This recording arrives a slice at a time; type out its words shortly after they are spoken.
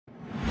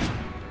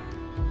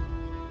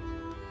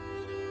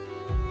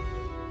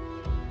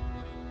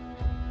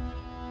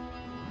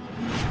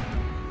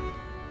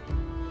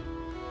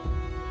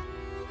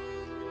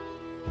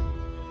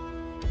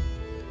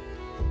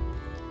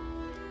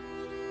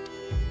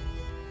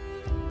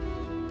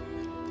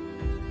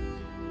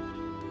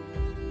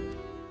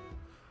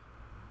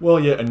Well,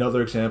 yet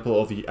another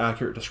example of the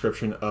accurate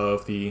description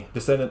of the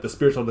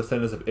spiritual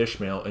descendants of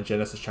Ishmael in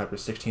Genesis chapter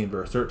 16,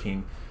 verse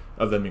 13,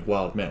 of them being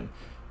wild men.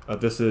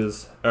 This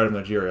is out of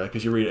Nigeria,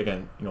 because you read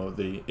again,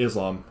 the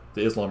Islam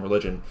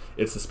religion.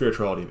 It's the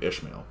spirituality of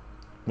Ishmael,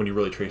 when you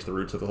really trace the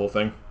roots of the whole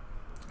thing.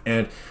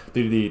 And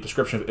the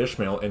description of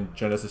Ishmael in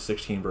Genesis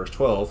 16, verse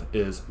 12,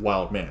 is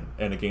wild man,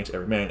 and against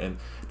every man. And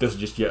this is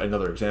just yet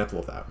another example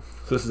of that.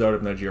 So this is out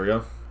of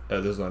Nigeria.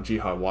 This is on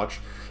Jihad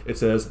Watch. It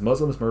says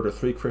Muslims murder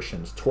 3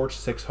 Christians, torch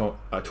 6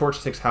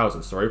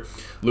 houses,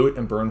 loot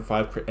and burn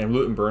 5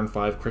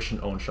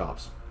 Christian-owned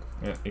shops.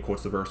 And he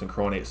quotes the verse in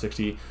Quran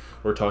 8:60,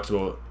 where it talks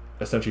about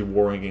essentially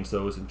warring against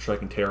those and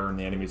striking terror on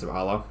the enemies of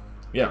Allah.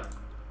 Yeah,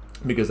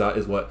 because that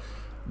is what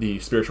the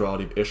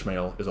spirituality of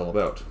Ishmael is all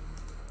about.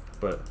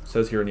 But it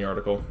says here in the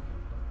article,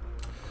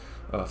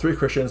 3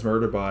 Christians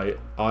murdered by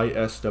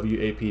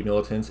ISWAP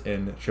militants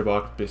in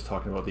Chibok, based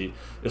talking about the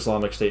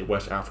Islamic State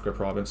West Africa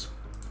province.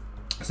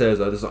 It says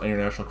this is an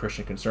international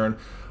Christian concern.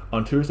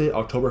 On Tuesday,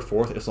 October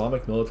 4th,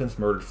 Islamic militants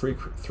murdered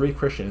 3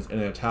 Christians in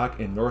an attack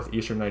in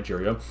northeastern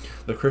Nigeria.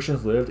 The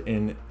Christians lived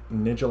in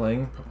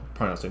Nijalang,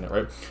 pronouncing that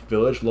right,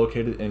 village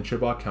located in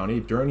Chibok County.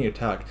 During the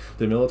attack,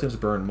 the militants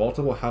burned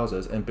multiple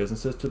houses and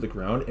businesses to the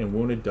ground and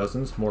wounded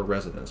dozens more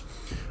residents.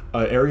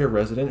 An area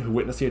resident who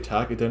witnessed the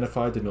attack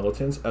identified the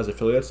militants as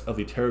affiliates of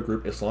the terror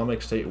group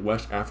Islamic State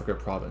West Africa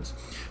Province.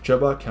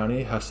 Chibok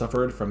County has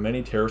suffered from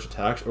many terrorist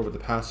attacks over the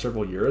past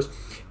several years,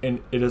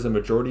 and it is a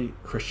majority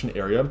Christian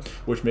area,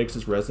 which makes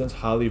its residents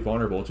highly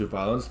vulnerable to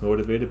violence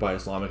motivated by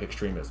Islamic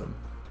extremism.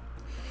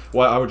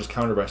 Well, I would just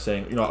counter by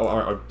saying,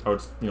 I would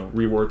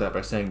reword that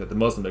by saying that the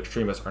Muslim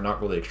extremists are not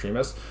really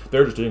extremists.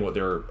 They're just doing what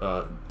their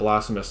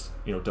blasphemous,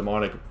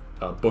 demonic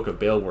book of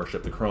Baal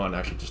worship, the Quran,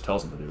 actually just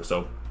tells them to do.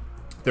 So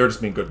they're just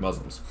being good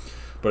Muslims.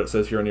 But it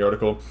says here in the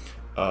article,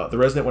 the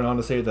resident went on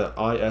to say that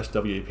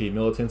ISWAP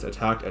militants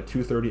attacked at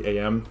 2:30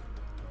 a.m.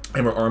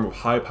 and were armed with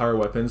high-power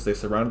weapons. They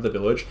surrounded the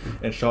village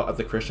and shot at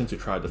the Christians who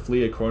tried to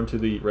flee. According to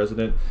the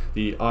resident,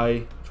 the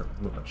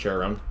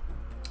ISWAP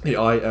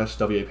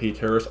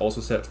terrorists also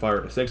set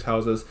fire to 6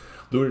 houses,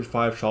 looted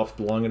 5 shops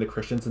belonging to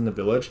Christians in the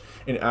village,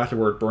 and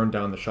afterward burned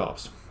down the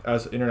shops.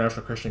 As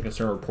International Christian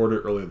Concern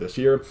reported earlier this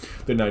year,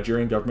 the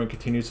Nigerian government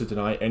continues to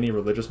deny any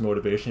religious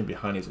motivation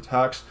behind these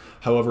attacks.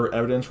 However,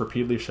 evidence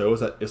repeatedly shows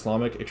that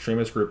Islamic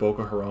extremist group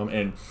Boko Haram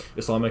and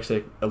Islamic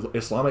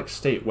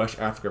State West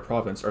Africa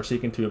Province are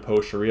seeking to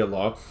impose Sharia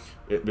law,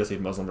 basically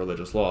Muslim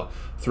religious law,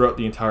 throughout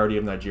the entirety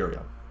of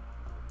Nigeria.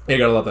 You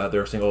gotta love that.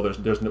 They're saying, oh,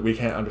 we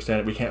can't understand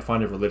it. We can't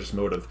find a religious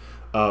motive.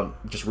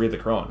 Just read the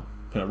Quran.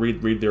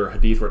 Read their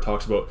Hadith where it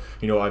talks about,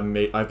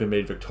 I've been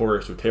made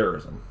victorious through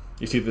terrorism.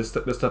 You see, this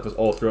stuff is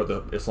all throughout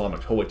the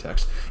Islamic holy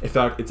text. In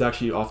fact, it's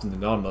actually often the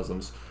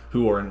non-Muslims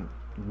who are in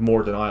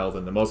more denial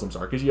than the Muslims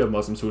are, because you have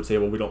Muslims who would say,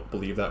 well, we don't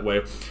believe that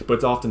way, but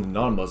it's often the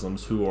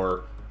non-Muslims who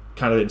are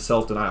kind of in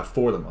self-denial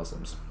for the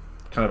Muslims.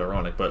 Kind of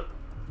ironic, but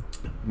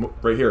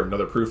right here,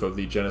 another proof of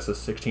the Genesis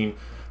 16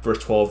 verse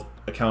 12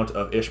 account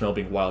of Ishmael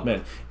being wild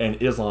men.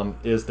 And Islam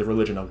is the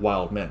religion of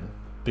wild men,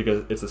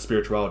 because it's the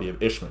spirituality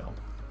of Ishmael.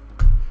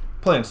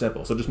 Plain and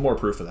simple. So just more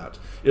proof of that.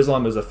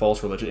 Islam is a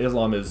false religion.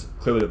 Islam is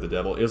clearly of the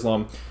devil.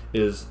 Islam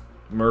is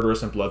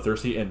murderous and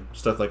bloodthirsty, and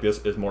stuff like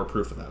this is more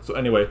proof of that. So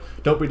anyway,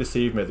 don't be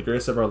deceived. May the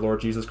grace of our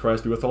Lord Jesus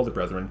Christ be with all the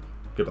brethren.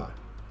 Goodbye.